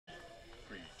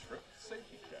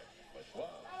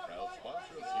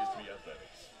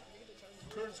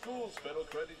Kern Schools Federal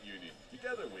Credit Union.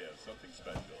 Together we have something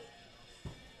special.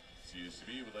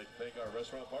 CSB would like to thank our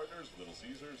restaurant partners, Little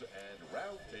Caesars and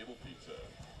Round Table Pizza.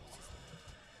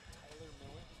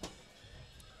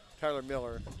 Tyler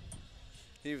Miller.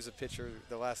 He was a pitcher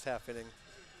the last half inning.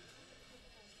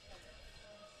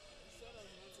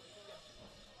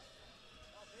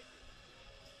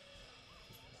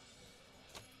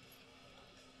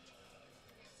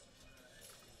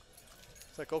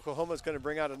 Looks like Oklahoma's going to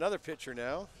bring out another pitcher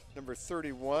now. Number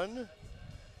 31,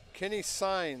 Kenny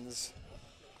Sines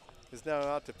is now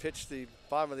out to pitch the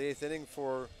bottom of the 8th inning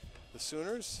for the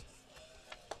Sooners.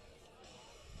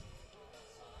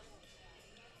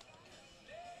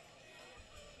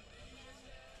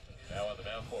 Now on the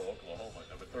mound for Oklahoma,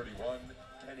 number 31,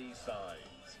 Kenny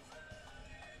Sines.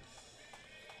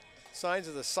 Sines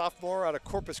is a sophomore out of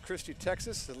Corpus Christi,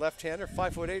 Texas, a left-hander,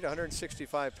 5'8",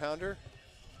 165-pounder.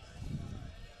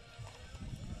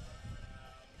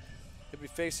 He'll be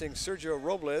facing Sergio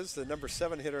Robles, the number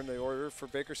 7 hitter in the order for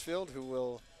Bakersfield, who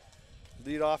will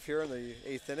lead off here in the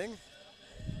 8th inning.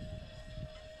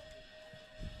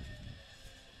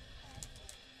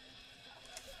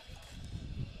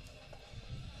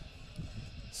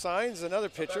 Sines, another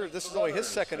pitcher. This is only his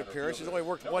second appearance. He's only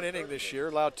worked 1 inning this year,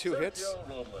 allowed 2 hits.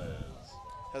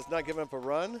 Has not given up a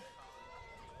run.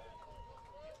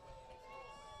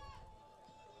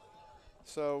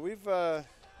 So we've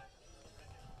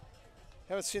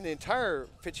haven't seen the entire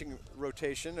pitching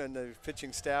rotation and the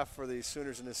pitching staff for the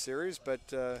Sooners in this series, but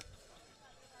been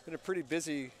a pretty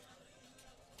busy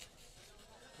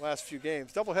last few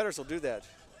games. Doubleheaders will do that.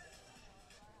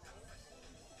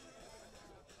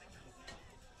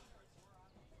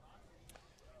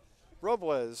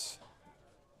 Robles.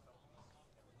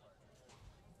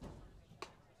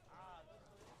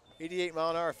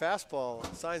 .88-mile-an-hour fastball.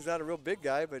 Sines not a real big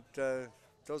guy, but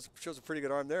shows a pretty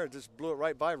good arm there. Just blew it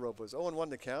right by Robles.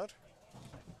 0-1 the count.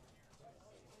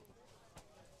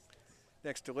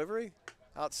 Next delivery,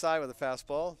 outside with a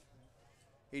fastball.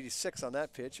 86 on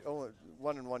that pitch.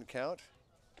 1-1 count.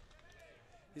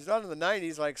 He's not in the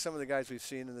 90s like some of the guys we've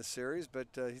seen in this series, but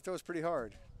he throws pretty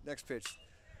hard. Next pitch.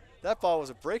 That ball was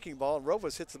a breaking ball, and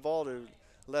Robles hits the ball to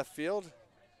left field.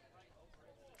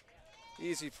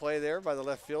 Easy play there by the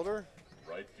left fielder.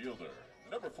 Right fielder,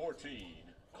 number 14,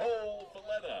 Cole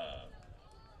Valletta.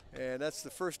 And that's the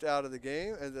first out of the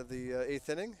game, of the 8th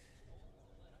inning.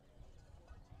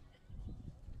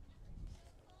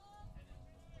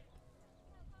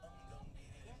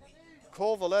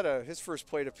 Cole Valletta, his first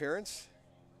plate appearance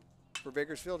for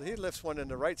Bakersfield. He lifts one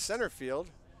into right center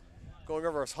field. Going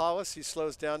over as Hollis, he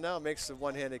slows down now, makes the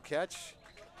one-handed catch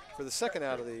for the second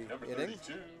out of the number inning.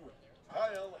 32,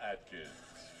 Kyle Atkins.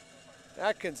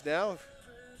 Atkins now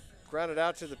grounded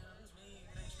out to the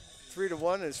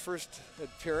 3-1, his first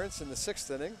appearance in the 6th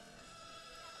inning.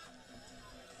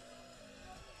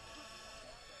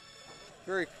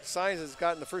 Sines has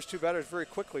gotten the first 2 batters very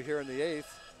quickly here in the 8th.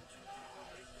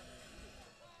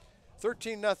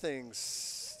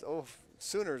 13-0. Oh,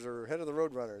 Sooners are ahead of the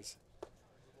Roadrunners.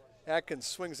 Atkins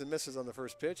swings and misses on the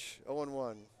first pitch,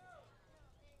 0-1.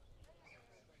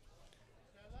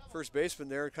 First baseman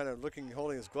there kind of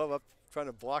holding his glove up, trying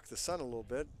to block the sun a little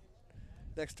bit.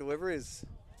 Next delivery is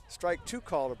strike 2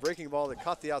 called, a breaking ball that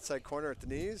caught the outside corner at the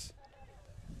knees.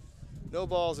 No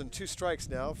balls and 2 strikes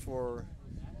now for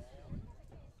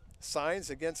Sines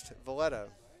against Valletta.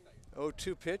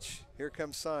 0-2 pitch, here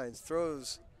comes Sines,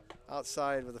 throws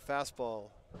outside with a fastball.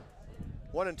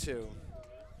 1-2.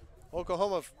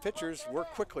 Oklahoma pitchers work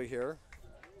quickly here.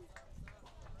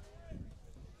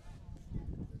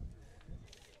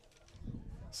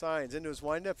 Sines into his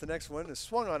windup. The next one is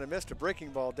swung on and missed, a breaking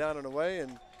ball down and away,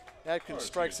 and Atkins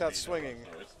strikes out swinging.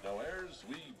 No errors.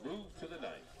 We